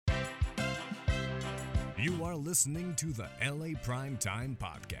You are listening to the LA Prime Time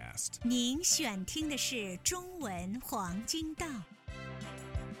Podcast. 您选听的是中文黄金道。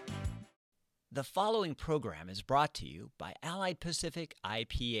The following program is brought to you by Allied Pacific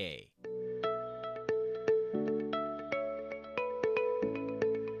IPA.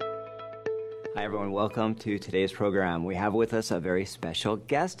 Hi, everyone. Welcome to today's program. We have with us a very special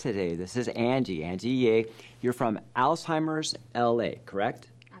guest today. This is Angie. Angie Ye. You're from Alzheimer's LA, correct?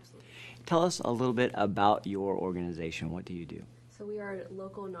 Absolutely. Tell us a little bit about your organization. What do you do? So we are a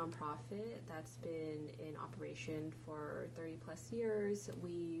local nonprofit that's been in operation for 30 plus years.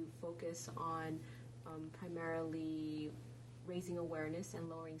 We focus on primarily raising awareness and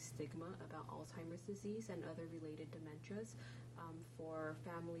lowering stigma about Alzheimer's disease and other related dementias for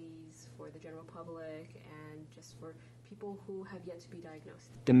families, for the general public, and just for people who have yet to be diagnosed.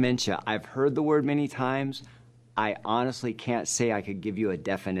 Dementia. I've heard the word many times. I honestly can't say I could give you a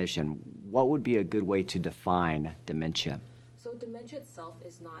definition. What would be a good way to define dementia? So dementia itself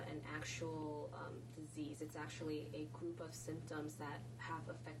is not an actual disease. It's actually a group of symptoms that have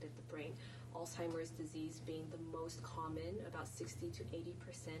affected the brain. Alzheimer's disease being the most common, about 60 to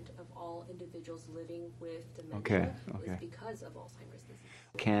 80% of all individuals living with dementia is because of Alzheimer's disease.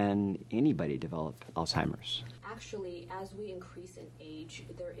 Can anybody develop Alzheimer's? Actually, as we increase in age,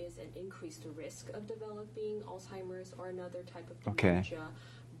 there is an increased risk of developing Alzheimer's or another type of dementia.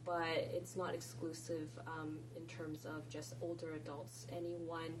 But it's not exclusive in terms of just older adults.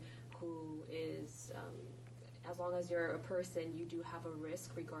 Anyone who is, as long as you're a person, you do have a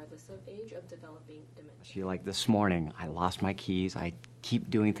risk, regardless of age, of developing dementia. Like this morning, I lost my keys. I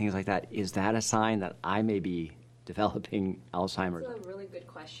keep doing things like that. Is that a sign that I may be developing Alzheimer's? That's a really good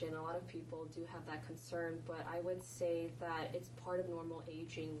question. A lot of people do have that concern, but I would say that it's part of normal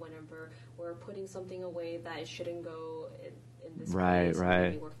aging whenever we're putting something away that it shouldn't go in this place.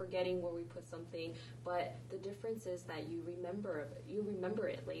 Right. We're forgetting where we put something, but the difference is that you remember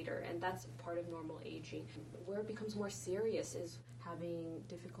it later, and that's part of normal aging. Where it becomes more serious is having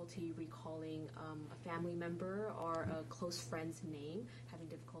difficulty recalling a family member or a close friend's name, having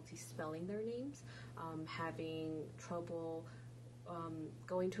difficulty spelling their names, having trouble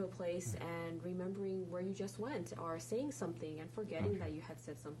going to a place and remembering where you just went, or saying something and forgetting that you had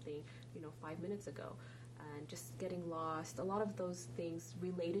said something 5 minutes ago, and just getting lost. A lot of those things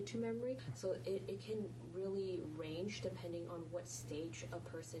related to memory. So it can really range depending on what stage a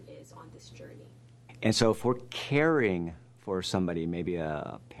person is on this journey. And so if we're caring for somebody, maybe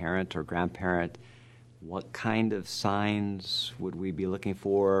a parent or grandparent, what kind of signs would we be looking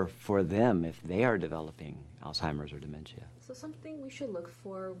for them if they are developing Alzheimer's or dementia? So something we should look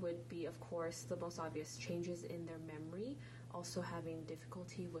for would be, of course, the most obvious changes in their memory, also having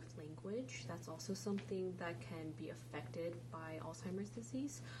difficulty with language. That's also something that can be affected by Alzheimer's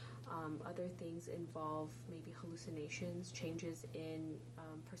disease. Other things involve maybe hallucinations, changes in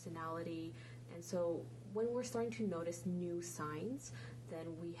personality. And so when we're starting to notice new signs,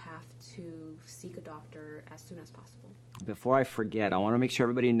 then we have to seek a doctor as soon as possible. Before I forget, I want to make sure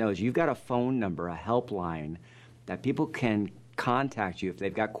everybody knows you've got a phone number, a helpline, that people can contact you if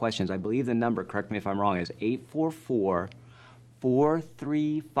they've got questions. I believe the number, correct me if I'm wrong, is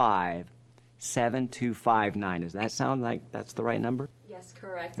 844-435-7259. Does that sound like that's the right number? Yes,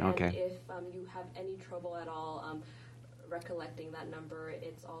 correct. Okay. And if you have any trouble at all recollecting that number,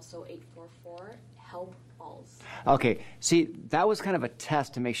 it's also 844-HELP-ALZ. Okay. See, that was kind of a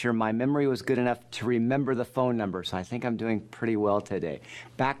test to make sure my memory was good enough to remember the phone number, so I think I'm doing pretty well today.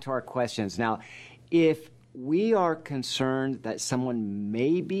 Back to our questions. Now, if we are concerned that someone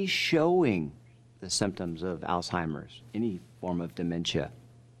may be showing the symptoms of Alzheimer's, any form of dementia,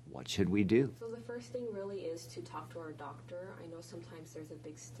 what should we do? So the first thing really is to talk to our doctor. I know sometimes there's a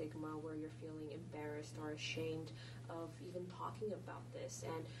big stigma where you're feeling embarrassed or ashamed of even talking about this,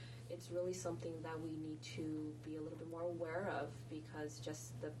 and it's really something that we need to be a little bit more aware of, because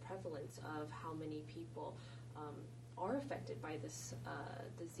just the prevalence of how many people are affected by this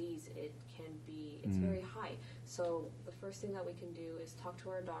disease, it's very high. So the first thing that we can do is talk to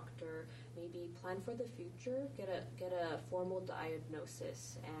our doctor, maybe plan for the future, get a formal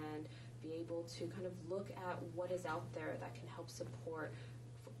diagnosis, and be able to kind of look at what is out there that can help support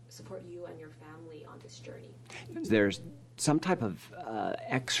you and your family on this journey. There's some type of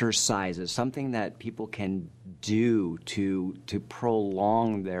exercises, something that people can do to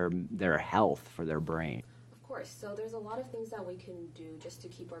prolong their health for their brain. Of course. So there's a lot of things that we can do just to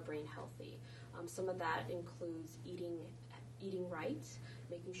keep our brain healthy. Some of that includes eating right,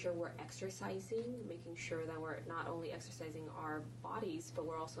 making sure we're exercising, making sure that we're not only exercising our bodies, but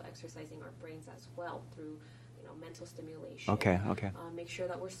we're also exercising our brains as well through mental stimulation. Okay. Make sure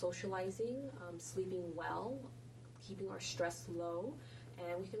that we're socializing, sleeping well, keeping our stress low,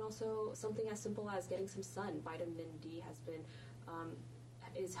 and we can also, something as simple as getting some sun. Vitamin D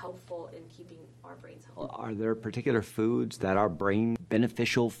is helpful in keeping our brains healthy. Are there particular foods that are brain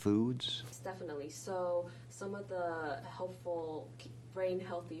beneficial foods? Definitely. So some of the helpful brain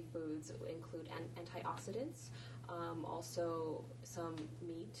healthy foods include antioxidants, also some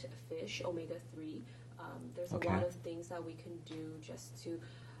meat, fish, omega-3. There's a lot of things that we can do just to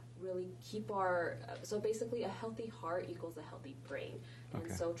really keep so basically a healthy heart equals a healthy brain. And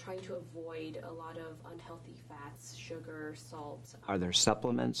so trying to avoid a lot of unhealthy fats, sugar, salt. Are there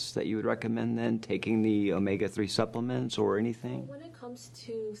supplements that you would recommend then, taking the omega-3 supplements or anything? When it comes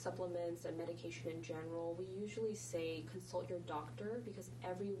to supplements and medication in general, we usually say consult your doctor, because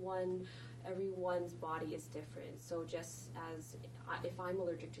everyone's body is different. So just as if I'm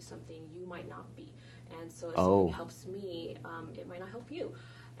allergic to something, you might not be. And so if something helps me, it might not help you.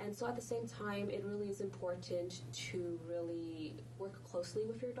 And so at the same time, it really is important to really work closely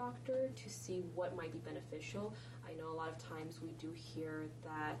with your doctor to see what might be beneficial. I know a lot of times we do hear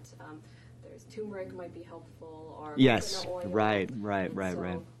that there's turmeric might be helpful, or yes, oil. right.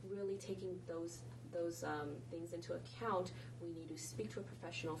 Really taking those things into account, we need to speak to a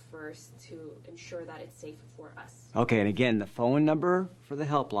professional first to ensure that it's safe for us. Okay, and again, the phone number for the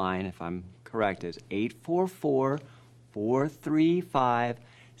helpline, if I'm correct, is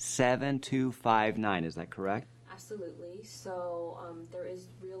 844-435-7259. Is that correct? Absolutely. So there is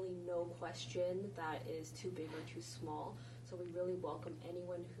really no question that is too big or too small. So we really welcome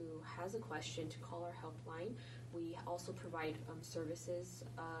anyone who has a question to call our helpline. We also provide services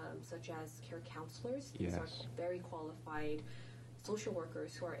such as care counselors. These are very qualified social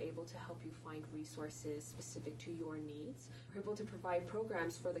workers who are able to help you find resources specific to your needs. We're able to provide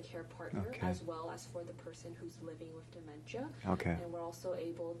programs for the care partner as well as for the person who's living with dementia. And we're also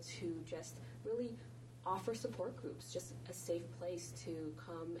able to just really offer support groups, just a safe place to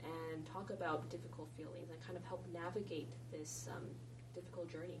come and talk about difficult feelings and kind of help navigate this difficult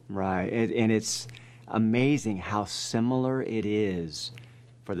journey. Right, and it's amazing how similar it is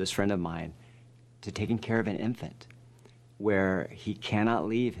for this friend of mine to taking care of an infant, where he cannot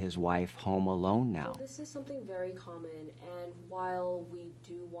leave his wife home alone now. So this is something very common, and while we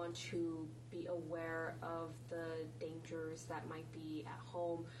do want to be aware of the dangers that might be at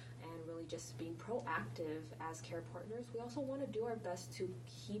home and really just being proactive as care partners, we also want to do our best to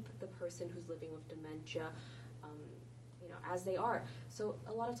keep the person who's living with dementia as they are. So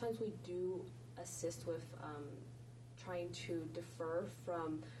a lot of times we do assist with trying to defer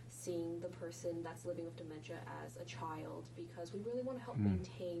from seeing the person that's living with dementia as a child, because we really want to help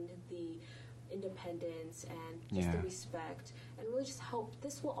maintain the independence and just the respect, and really just help.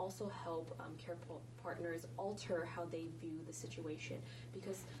 This will also help care partners alter how they view the situation,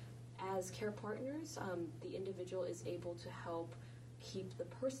 because as care partners, the individual is able to help keep the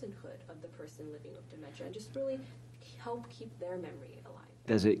personhood of the person living with dementia and just really help keep their memory alive.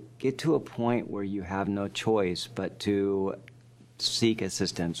 Does it get to a point where you have no choice but to seek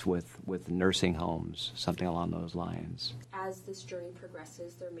assistance with nursing homes, something along those lines? As this journey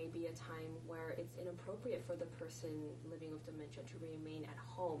progresses, there may be a time where it's inappropriate for the person living with dementia to remain at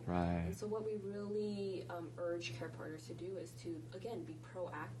home. Right. And so what we really urge care partners to do is to, again, be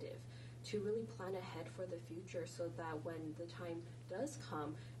proactive, to really plan ahead for the future so that when the time does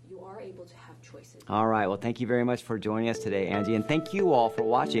come, you are able to have choices. All right. Well, thank you very much for joining us today, Angie. And thank you all for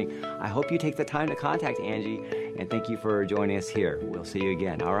watching. I hope you take the time to contact Angie. And thank you for joining us here. We'll see you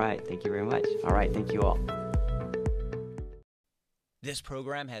again. All right. Thank you very much. All right. Thank you all. This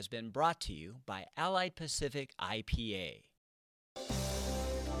program has been brought to you by Allied Pacific IPA.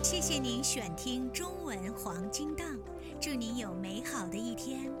 谢谢您选听中文黄金档，祝您有美好的一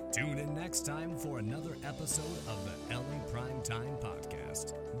天。Tune in next time for another episode of the LA Primetime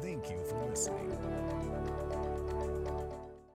Podcast. Thank you for listening.